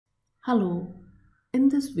Hello, in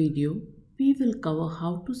this video, we will cover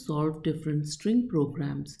how to solve different string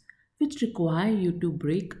programs which require you to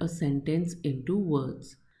break a sentence into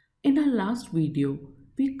words. In our last video,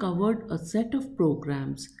 we covered a set of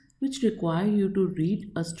programs which require you to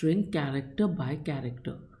read a string character by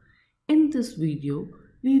character. In this video,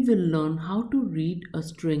 we will learn how to read a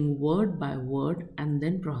string word by word and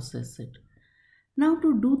then process it. Now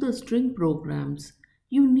to do the string programs,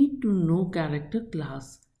 you need to know character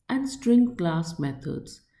class and string class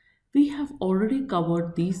methods. We have already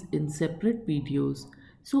covered these in separate videos,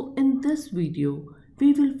 so in this video,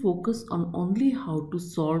 we will focus on only how to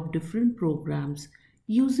solve different programs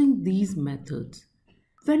using these methods.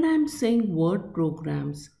 When I am saying word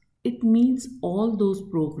programs, it means all those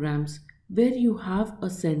programs where you have a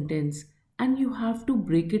sentence and you have to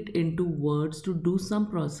break it into words to do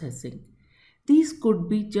some processing. These could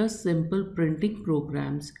be just simple printing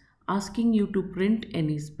programs asking you to print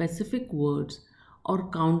any specific words, or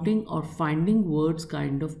counting or finding words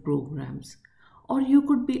kind of programs. Or you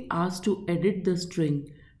could be asked to edit the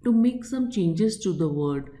string to make some changes to the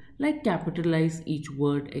word like capitalize each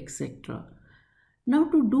word, etc. Now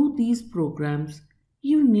to do these programs,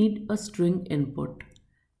 you need a string input.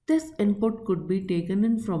 This input could be taken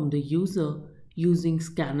in from the user using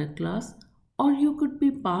scanner class, or you could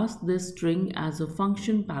be passed this string as a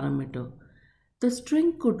function parameter. The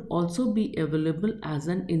string could also be available as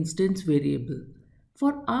an instance variable.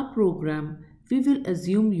 For our program, we will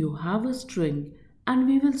assume you have a string and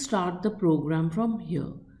we will start the program from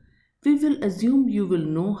here. We will assume you will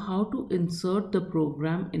know how to insert the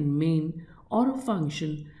program in main or a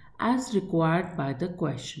function as required by the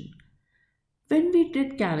question. When we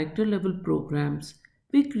did character level programs,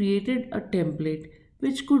 we created a template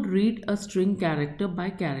which could read a string character by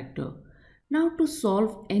character. Now to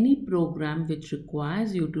solve any program which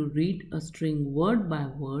requires you to read a string word by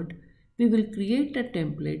word, we will create a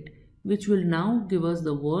template which will now give us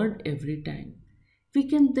the word every time. We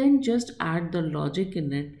can then just add the logic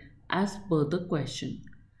in it as per the question.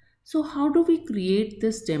 So how do we create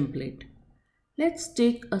this template? Let's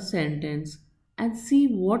take a sentence and see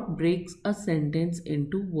what breaks a sentence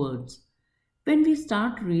into words. When we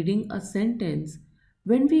start reading a sentence,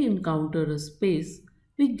 when we encounter a space,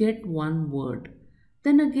 we get one word.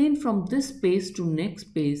 Then again from this space to next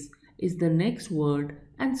space is the next word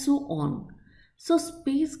and so on. So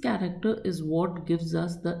space character is what gives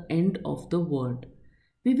us the end of the word.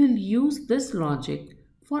 We will use this logic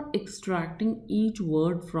for extracting each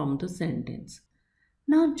word from the sentence.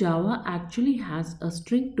 Now Java actually has a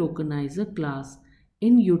string tokenizer class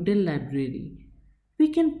in util library. We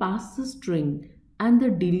can pass the string and the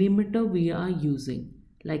delimiter we are using,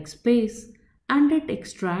 like space, and it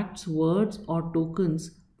extracts words or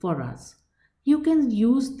tokens for us. You can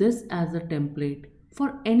use this as a template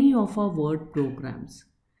for any of our word programs.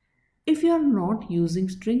 If you are not using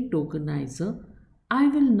string tokenizer, I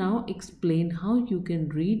will now explain how you can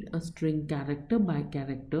read a string character by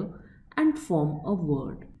character and form a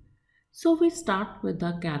word. So we start with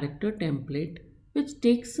our character template, which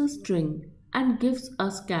takes a string and gives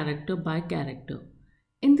us character by character.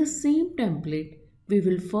 In the same template, we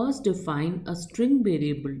will first define a string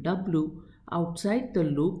variable w outside the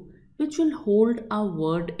loop which will hold our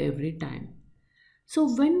word every time. So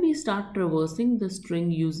when we start traversing the string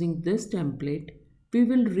using this template, we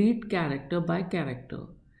will read character by character.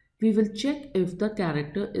 We will check if the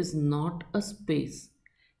character is not a space.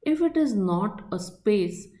 If it is not a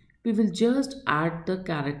space, we will just add the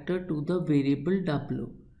character to the variable w.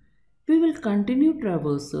 We will continue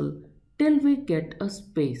traversal till we get a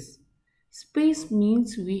space. Space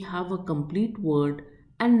means we have a complete word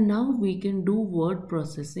and now we can do word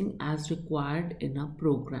processing as required in our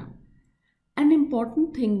program. An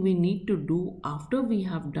important thing we need to do after we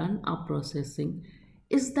have done our processing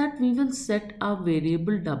is that we will set our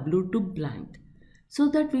variable w to blank so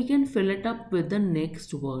that we can fill it up with the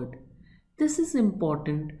next word. This is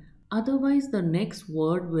important, otherwise the next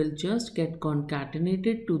word will just get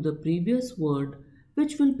concatenated to the previous word,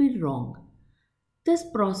 which will be wrong. This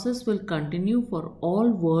process will continue for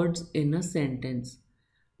all words in a sentence.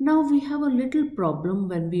 Now we have a little problem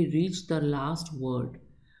when we reach the last word.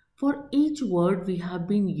 For each word we have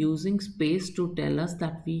been using space to tell us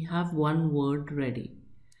that we have one word ready.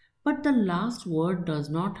 But the last word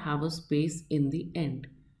does not have a space in the end.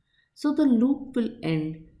 So the loop will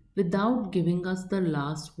end without giving us the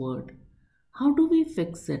last word. How do we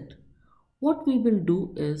fix it? What we will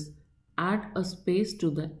do is add a space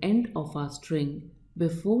to the end of our string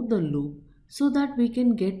before the loop so that we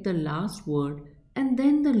can get the last word and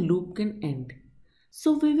then the loop can end.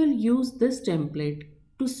 So we will use this template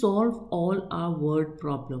to solve all our word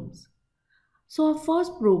problems. So our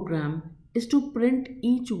first program is to print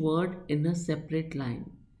each word in a separate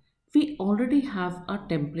line. We already have a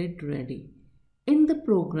template ready. In the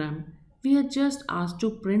program, we are just asked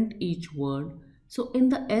to print each word. So in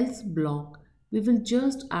the else block, we will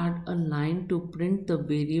just add a line to print the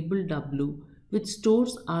variable w which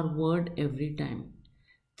stores our word every time.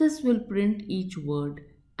 This will print each word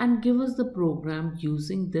and give us the program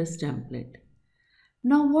using this template.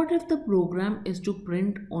 Now what if the program is to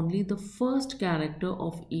print only the first character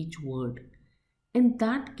of each word? In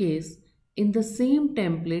that case, in the same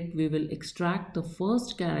template we will extract the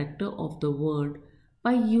first character of the word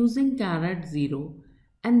by using @0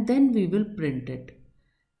 and then we will print it.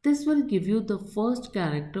 This will give you the first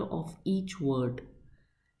character of each word.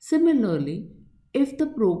 Similarly, if the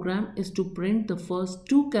program is to print the first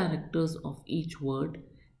two characters of each word,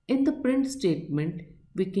 in the print statement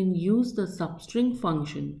we can use the substring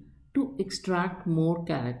function to extract more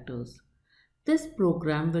characters. This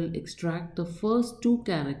program will extract the first two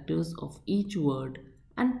characters of each word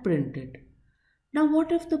and print it. Now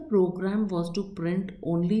what if the program was to print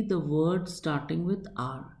only the words starting with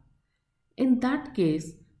R? In that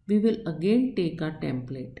case, we will again take our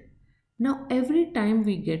template. Now every time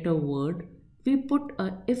we get a word, we put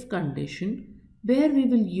a if condition where we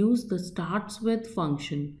will use the starts with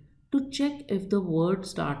function to check if the word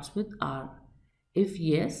starts with R. If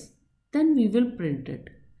yes, then we will print it.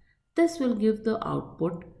 This will give the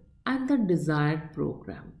output and the desired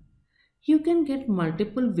program. You can get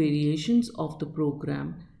multiple variations of the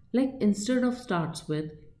program, like instead of starts with,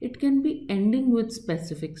 it can be ending with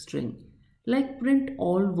specific string, like print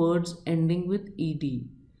all words ending with ed.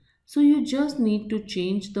 So you just need to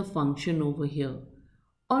change the function over here.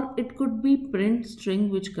 Or it could be print string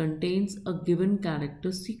which contains a given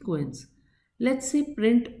character sequence. Let's say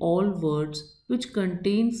print all words which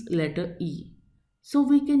contains letter E. So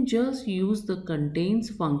we can just use the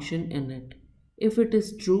contains function in it. If it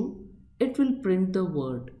is true, it will print the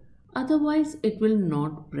word. Otherwise, it will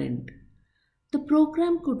not print. The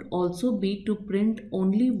program could also be to print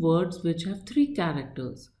only words which have three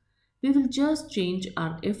characters. We will just change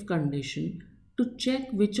our if condition to check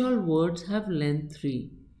which all words have length 3.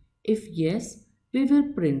 If yes, we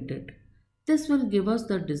will print it. This will give us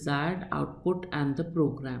the desired output and the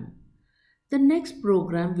program. The next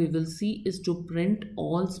program we will see is to print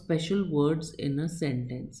all special words in a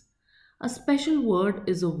sentence. A special word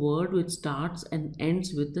is a word which starts and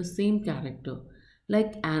ends with the same character,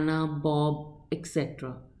 like Anna, Bob,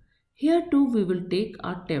 etc. Here too we will take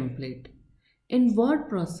our template. In word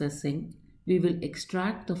processing, we will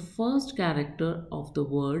extract the first character of the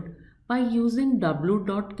word by using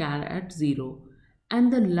w.char@0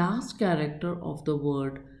 and the last character of the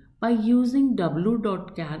word by using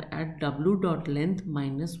w.char@w.length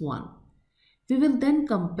 -1. We will then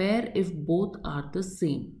compare if both are the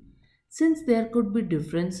same. Since there could be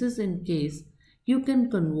differences in case, you can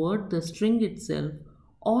convert the string itself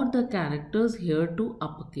or the characters here to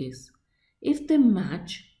uppercase. If they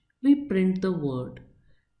match, we print the word.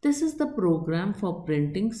 This is the program for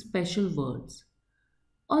printing special words.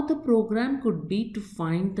 Or the program could be to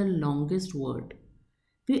find the longest word.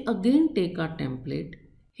 We again take our template.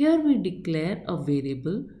 Here we declare a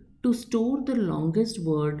variable to store the longest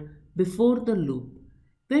word before the loop.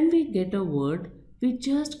 When we get a word, we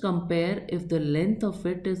just compare if the length of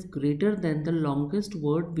it is greater than the longest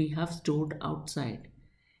word we have stored outside.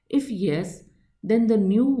 If yes, then the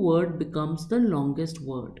new word becomes the longest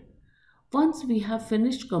word. Once we have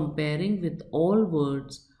finished comparing with all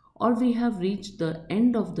words or we have reached the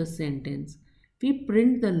end of the sentence, we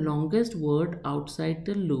print the longest word outside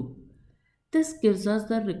the loop. This gives us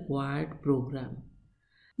the required program.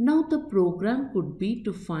 Now the program could be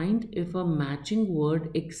to find if a matching word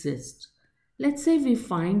exists. Let's say we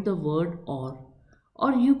find the word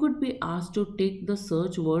or you could be asked to take the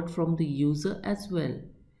search word from the user as well.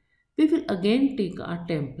 We will again take our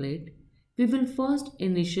template. We will first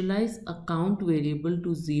initialize a count variable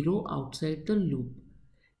to 0 outside the loop.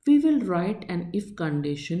 We will write an if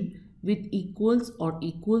condition with equals or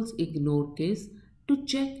equals ignore case to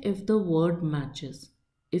check if the word matches.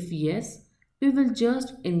 If yes, we will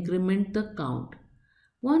just increment the count.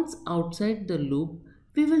 Once outside the loop,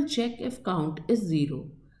 we will check if count is 0.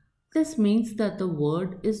 This means that the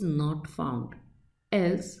word is not found,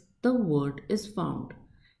 else the word is found.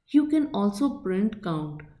 You can also print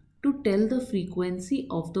count to tell the frequency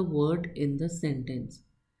of the word in the sentence.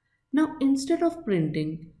 Now instead of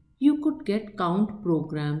printing, you could get count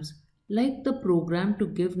programs like the program to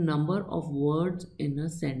give number of words in a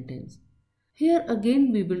sentence. Here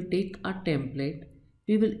again we will take a template.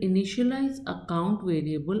 we will initialize a count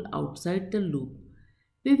variable outside the loop.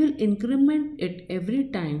 We will increment it every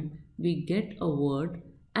time we get a word,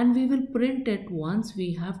 and we will print it once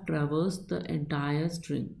we have traversed the entire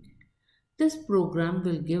string. This program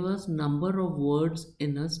will give us number of words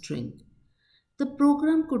in a string. The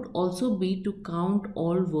program could also be to count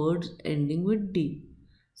all words ending with D.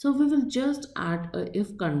 So we will just add a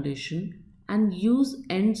if condition and use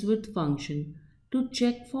ends with function to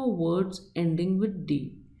check for words ending with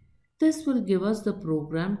D. This will give us the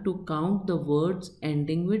program to count the words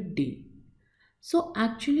ending with D. So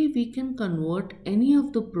actually we can convert any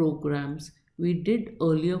of the programs we did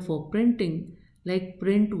earlier for printing, like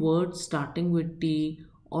print words starting with T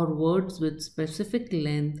or words with specific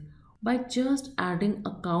length, by just adding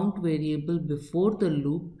a count variable before the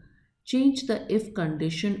loop, change the if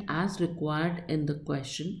condition as required in the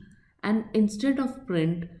question, and instead of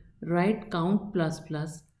print, write count plus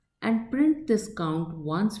plus and print this count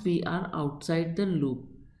once we are outside the loop.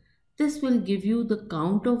 This will give you the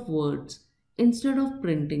count of words instead of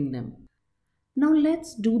printing them. Now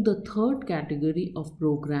let's do the third category of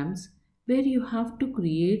programs where you have to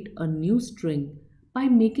create a new string by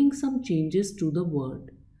making some changes to the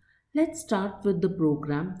word. Let's start with the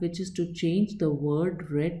program which is to change the word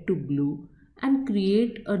red to blue and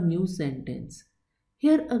create a new sentence.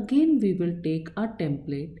 Here again we will take a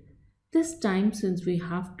template. This time, since we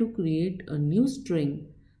have to create a new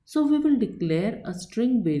string, so we will declare a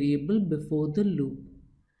string variable before the loop.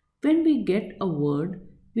 When we get a word,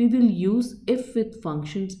 we will use if with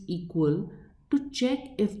functions equal to check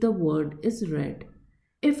if the word is red.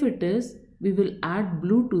 If it is, we will add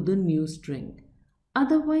blue to the new string.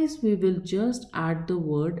 Otherwise, we will just add the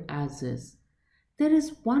word as is. There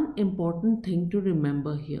is one important thing to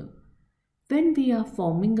remember here. When we are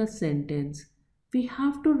forming a sentence, we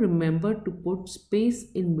have to remember to put space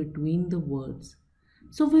in between the words.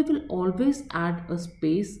 So we will always add a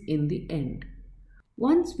space in the end.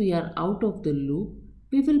 Once we are out of the loop,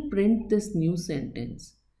 we will print this new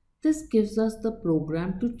sentence. This gives us the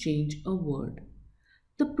program to change a word.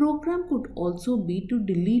 The program could also be to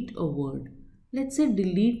delete a word. Let's say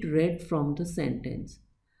delete red from the sentence.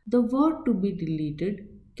 The word to be deleted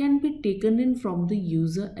can be taken in from the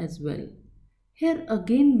user as well. Here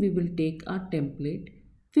again we will take our template.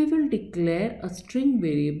 We will declare a string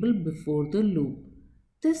variable before the loop.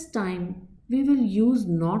 This time we will use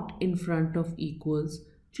not in front of equals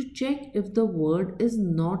to check if the word is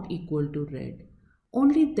not equal to red.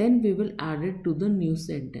 Only then we will add it to the new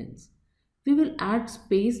sentence. We will add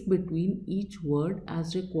space between each word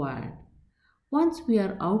as required. Once we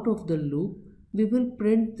are out of the loop, we will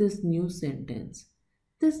print this new sentence.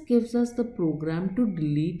 This gives us the program to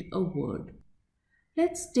delete a word.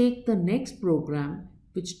 Let's take the next program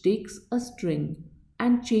which takes a string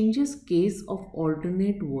and changes case of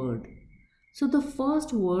alternate word. So the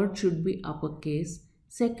first word should be uppercase,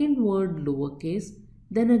 second word lowercase,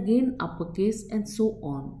 then again uppercase and so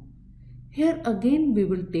on. Here again we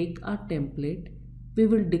will take our template. We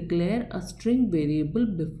will declare a string variable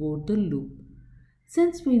before the loop.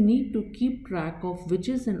 Since we need to keep track of which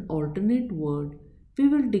is an alternate word, we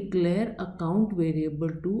will declare a count variable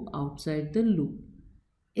too outside the loop.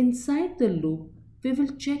 Inside the loop, we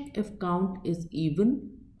will check if count is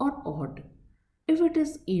even or odd. If it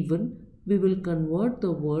is even, we will convert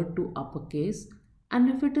the word to uppercase, and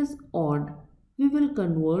if it is odd, we will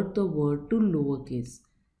convert the word to lowercase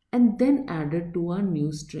and then add it to our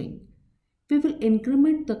new string. We will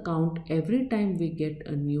increment the count every time we get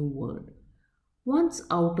a new word. Once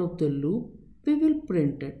out of the loop, we will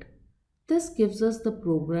print it. This gives us the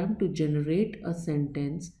program to generate a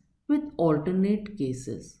sentence with alternate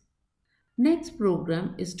cases. Next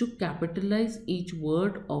program is to capitalize each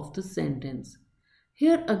word of the sentence.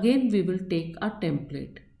 Here again we will take a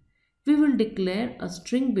template. We will declare a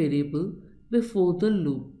string variable before the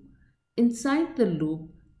loop. Inside the loop,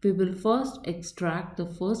 we will first extract the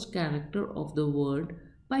first character of the word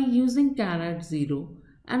by using *0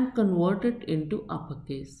 and convert it into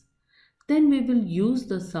uppercase. Then we will use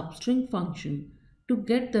the substring function to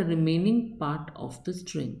get the remaining part of the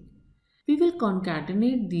string. We will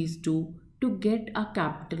concatenate these two to get a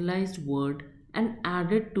capitalized word and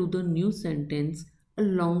add it to the new sentence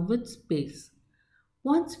along with space.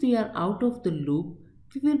 Once we are out of the loop,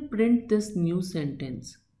 we will print this new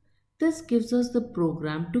sentence. This gives us the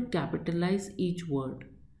program to capitalize each word.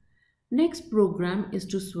 Next program is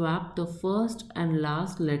to swap the first and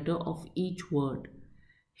last letter of each word.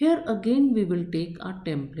 Here again we will take our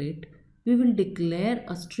template. We will declare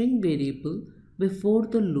a string variable before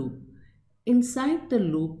the loop. Inside the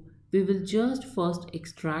loop, we will just first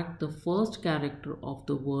extract the first character of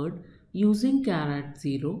the word using caret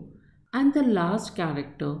 0 and the last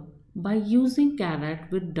character by using caret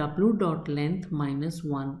with w.length minus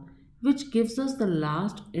 1, which gives us the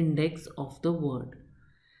last index of the word.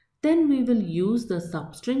 Then we will use the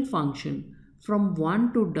substring function from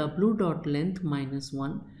 1 to w.length minus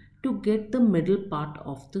 1 to get the middle part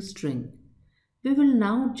of the string. We will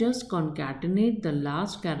now just concatenate the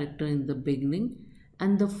last character in the beginning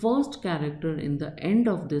and the first character in the end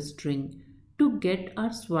of this string to get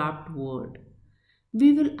our swapped word.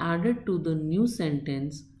 We will add it to the new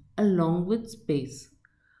sentence along with space.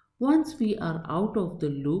 Once we are out of the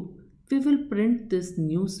loop, we will print this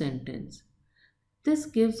new sentence. This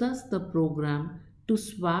gives us the program to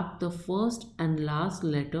swap the first and last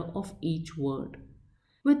letter of each word.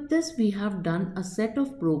 With this, we have done a set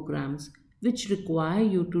of programs which require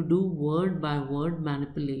you to do word by word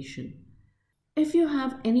manipulation. If you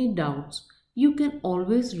have any doubts, you can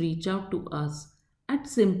always reach out to us at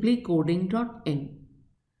simplycoding.in.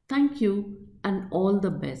 Thank you and all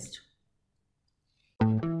the best.